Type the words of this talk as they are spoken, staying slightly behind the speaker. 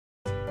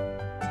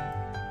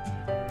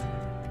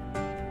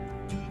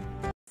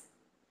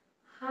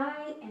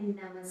and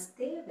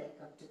namaste.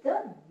 Welcome to the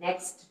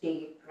next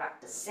day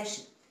practice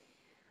session.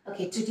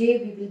 Okay,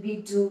 today we will be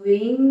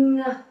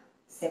doing a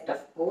set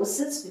of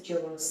poses which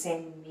you're going to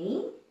send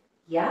me,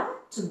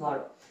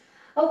 tomorrow.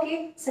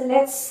 Okay, so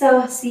let's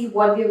see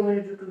what we're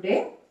going to do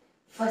today.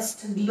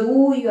 First,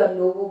 glue your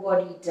lower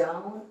body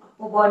down,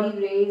 upper body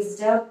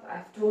raised up.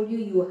 I've told you,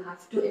 you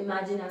have to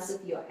imagine as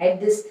if your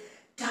head is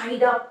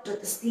tied up to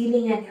the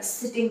ceiling and you're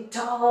sitting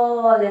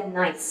tall and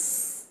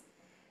nice.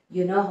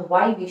 You know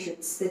why we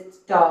should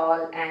sit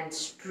tall and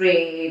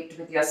straight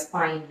with your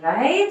spine,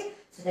 right?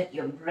 So that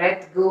your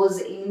breath goes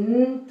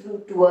in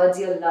through towards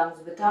your lungs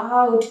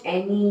without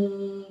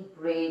any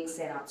breaks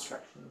and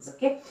obstructions,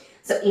 okay?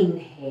 So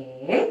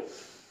inhale,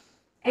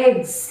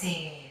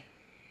 exhale.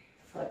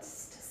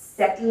 First,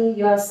 settle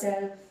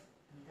yourself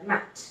on the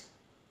mat.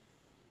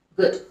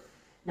 Good.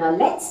 Now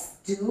let's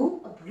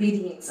do a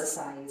breathing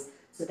exercise.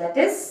 So that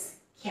is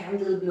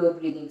candle blow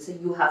breathing. So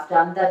you have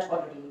done that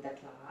already in the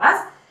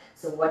class.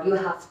 So what you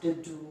have to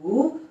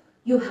do,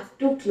 you have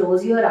to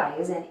close your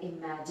eyes and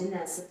imagine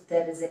as if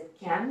there is a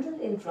candle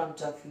in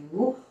front of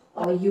you,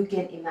 or you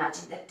can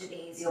imagine that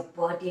today is your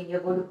birthday and you're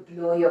going to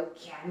blow your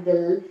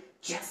candle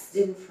just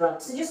in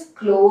front. So just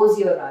close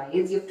your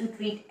eyes. You have to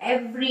treat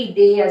every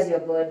day as your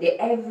birthday,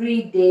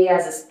 every day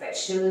as a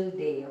special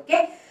day,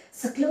 okay?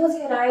 So close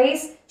your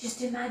eyes.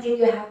 Just imagine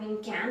you're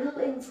having candle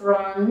in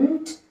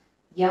front.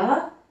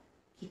 Yeah?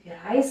 Keep your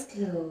eyes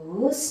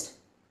closed.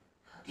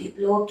 How do you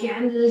blow a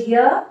candle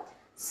here?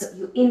 So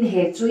you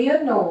inhale through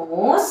your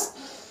nose,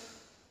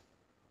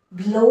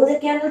 blow the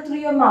candle through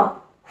your mouth.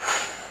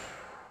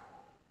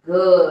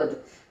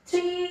 Good.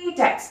 3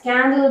 times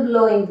candle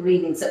blowing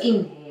breathing. So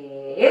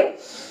inhale,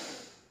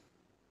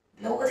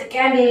 blow the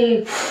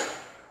candle.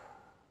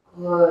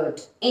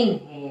 Good.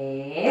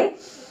 Inhale,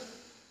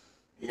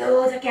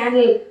 blow the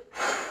candle.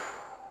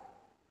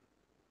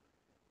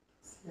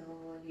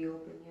 Slowly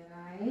open your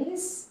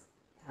eyes.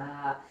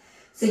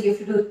 So you have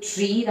to do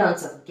 3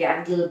 rounds of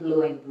candle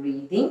blowing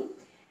breathing.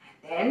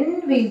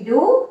 Then we'll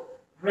do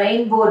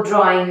rainbow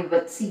drawing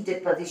with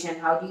seated position.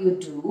 How do you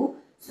do?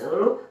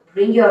 So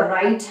bring your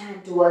right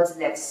hand towards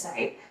left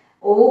side.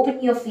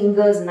 Open your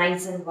fingers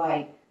nice and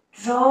wide.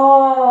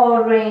 Draw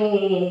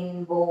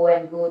rainbow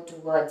and go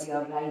towards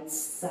your right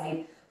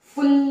side.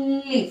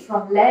 Fully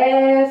from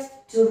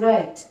left to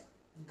right.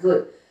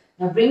 Good.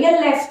 Now bring your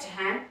left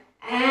hand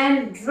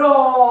and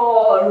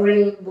draw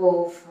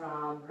rainbow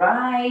from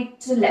right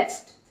to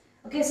left.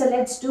 Okay, so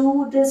let's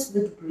do this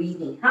with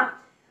breathing.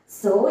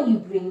 So you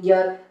bring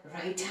your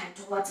right hand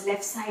towards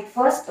left side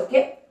first,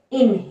 okay?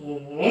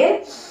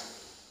 Inhale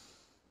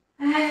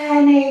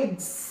and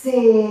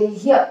exhale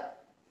here.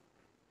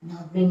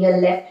 Now bring your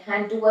left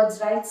hand towards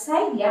right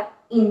side,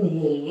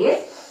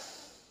 Inhale,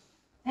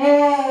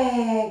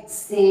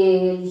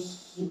 exhale,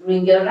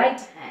 bring your right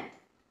hand.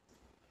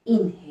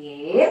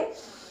 Inhale,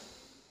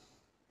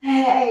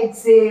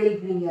 exhale,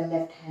 bring your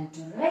left hand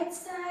to right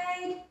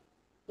side.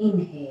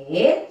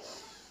 Inhale,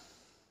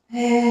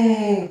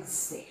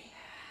 exhale.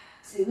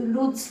 So you will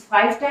do this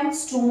 5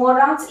 times, 2 more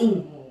rounds.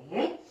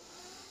 Inhale,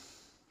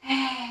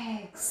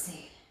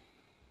 exhale,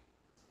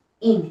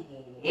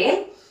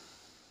 inhale,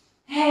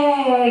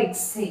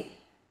 exhale.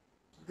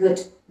 Good.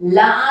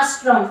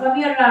 Last round from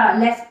your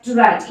left to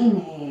right.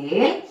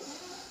 Inhale,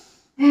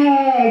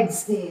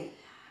 exhale.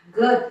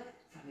 Good.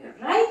 From your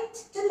right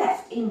to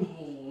left.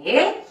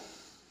 Inhale,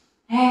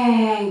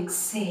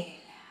 exhale.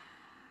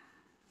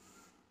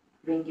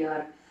 Bring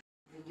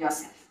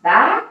yourself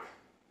back.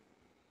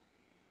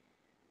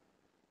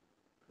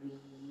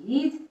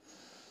 Breathe.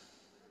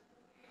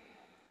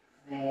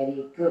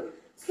 Very good.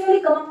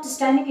 Slowly come up to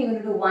standing. We're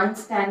going to do 1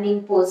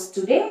 standing pose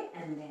today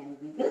and then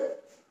we will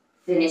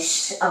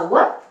finish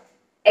our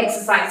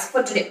exercise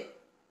for today.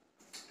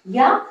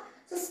 So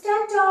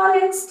stand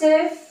tall and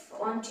stiff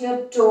onto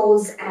your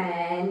toes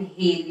and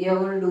heel. We are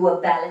going to do a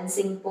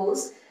balancing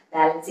pose.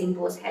 Balancing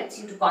pose helps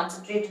you to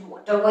concentrate on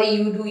whatever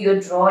you do,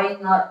 your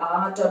drawing or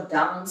art or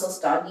dance or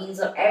studies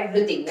or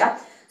everything.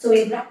 So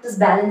we'll practice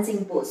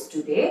balancing pose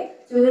today.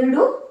 So we're going to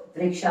do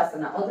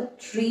Vrikshasana or the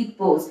tree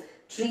pose.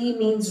 Tree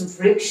means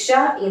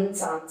Vriksha in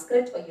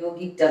Sanskrit or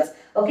yogic terms.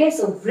 Okay,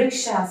 so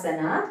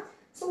Vrikshasana.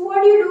 So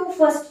what do you do?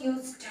 First you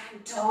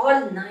stand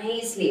tall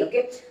nicely.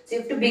 Okay, so you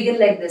have to begin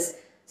like this.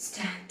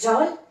 Stand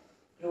tall,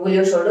 roll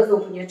your shoulders,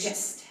 open your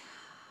chest.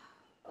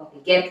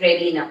 Okay, get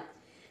ready now.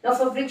 Now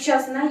for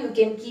Vrikshasana, you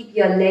can keep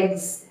your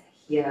legs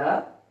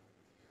here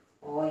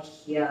or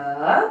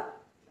here,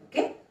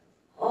 okay,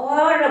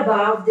 or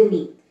above the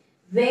knee.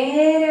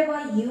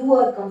 Wherever you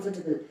are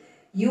comfortable.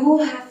 You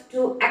have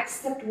to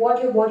accept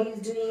what your body is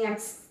doing.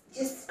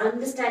 Just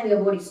understand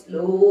your body.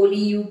 Slowly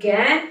you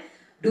can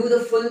do the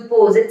full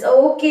pose. It's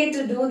okay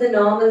to do the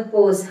normal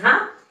pose,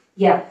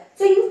 Yeah.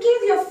 So in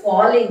case you're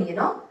falling,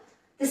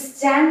 the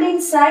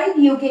standing side,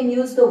 you can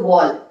use the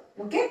wall,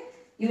 okay?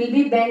 You will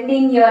be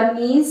bending your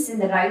knees in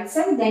the right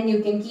side. Then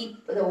you can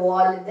keep the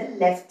wall in the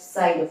left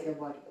side of your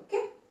body,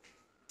 okay?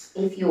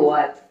 If you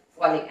are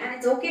falling. And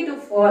it's okay to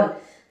fall.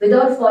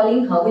 Without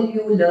falling, how will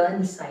you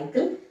learn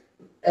cycle?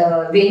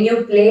 When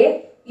you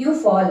play, you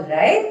fall,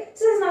 right?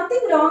 So there's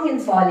nothing wrong in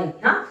falling,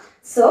 huh?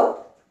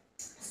 So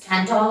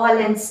stand tall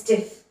and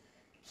stiff.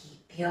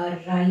 Keep your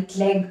right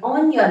leg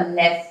on your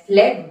left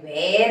leg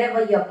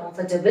wherever you're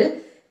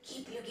comfortable.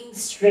 Keep looking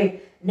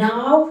straight.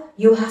 Now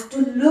you have to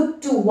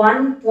look to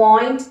one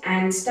point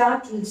and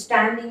start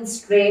standing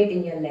straight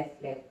in your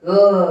left leg.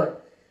 Good.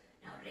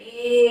 Now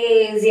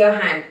raise your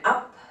hand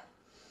up.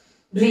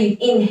 Breathe.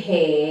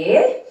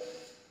 Inhale.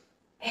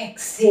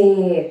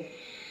 Exhale.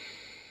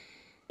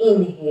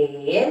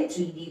 Inhale.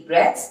 3 deep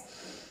breaths.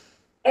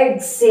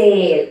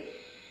 Exhale.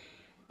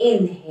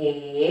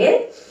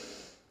 Inhale.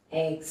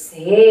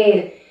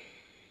 Exhale.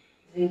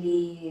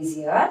 Release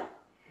your hand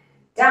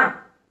down.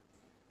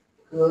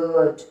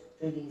 Good.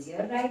 Release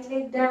your right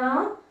leg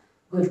down.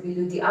 Good. We'll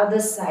do the other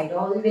side.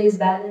 Always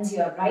balance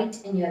your right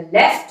and your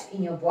left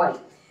in your body.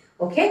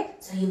 Okay.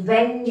 So you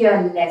bend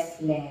your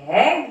left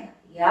leg.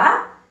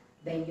 Yeah.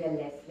 Bend your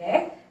left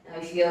leg. Now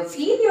if you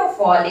feel you're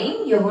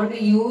falling, you're going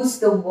to use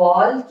the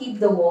wall. Keep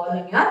the wall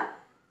on your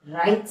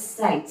right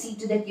side. See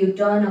to that you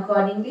turn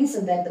accordingly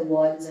so that the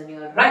wall is on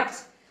your right.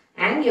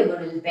 And you're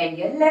going to bend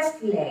your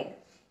left leg.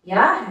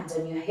 Yeah, hands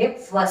on your hip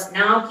first.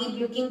 Now keep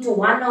looking to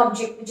one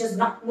object which is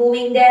not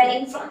moving there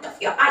in front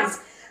of your eyes.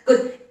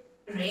 Good.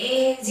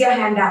 Raise your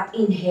hand up.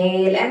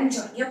 Inhale and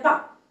join your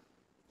palm.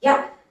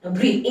 Yeah. Now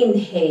breathe.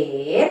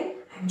 Inhale.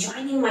 I'm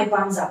joining my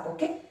palms up.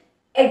 Okay.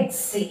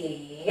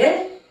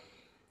 Exhale.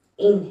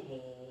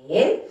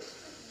 Inhale.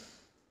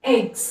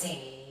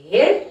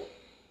 Exhale.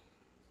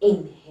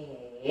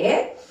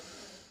 Inhale.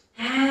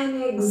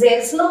 And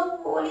exhale.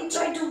 Slowly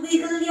try to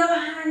wiggle your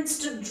hands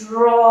to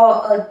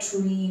draw a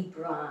tree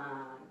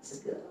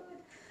branch. Good.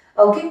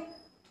 Okay.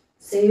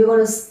 So you're going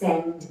to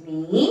send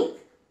me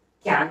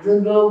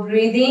candle glow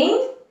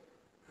breathing,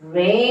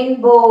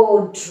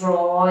 rainbow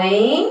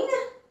drawing,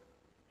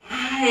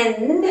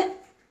 and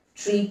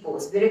tree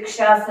pose.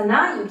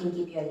 Virikshasana. You can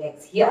keep your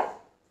legs here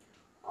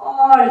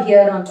or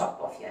here on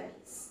top of your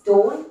knees.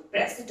 Don't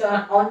press it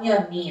on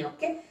your knee.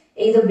 Okay.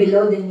 Either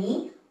below the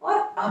knee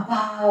or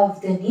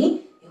above the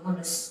knee. You're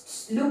going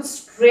to look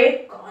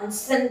straight,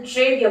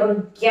 concentrate. You're going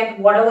to get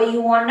whatever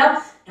you want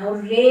now. Now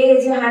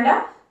raise your hand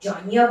up,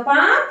 join your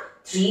palm,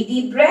 3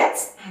 deep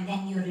breaths, and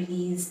then you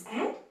release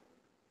and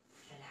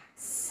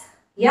relax.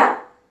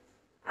 Yeah?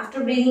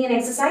 After breathing and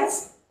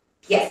exercise?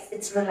 Yes,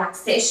 it's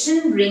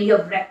relaxation. Bring your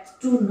breath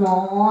to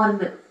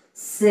normal.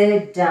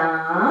 Sit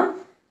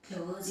down.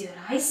 Close your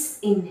eyes.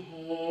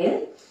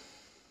 Inhale.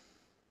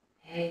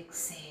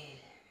 Exhale.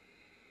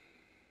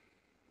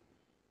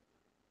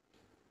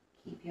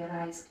 Keep your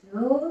eyes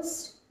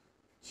closed.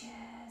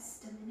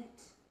 Just a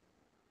minute.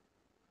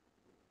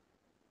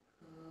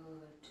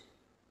 Good.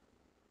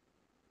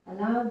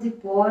 Allow the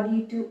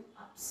body to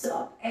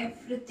absorb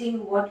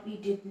everything what we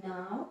did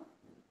now.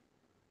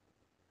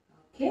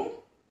 Okay.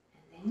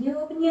 And then you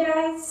open your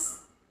eyes.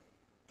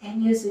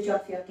 Then you switch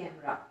off your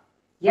camera.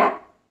 Yeah.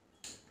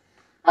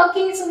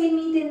 Okay, so we'll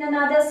meet in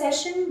another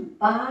session.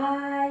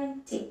 Bye.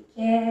 Take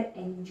care.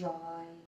 Enjoy.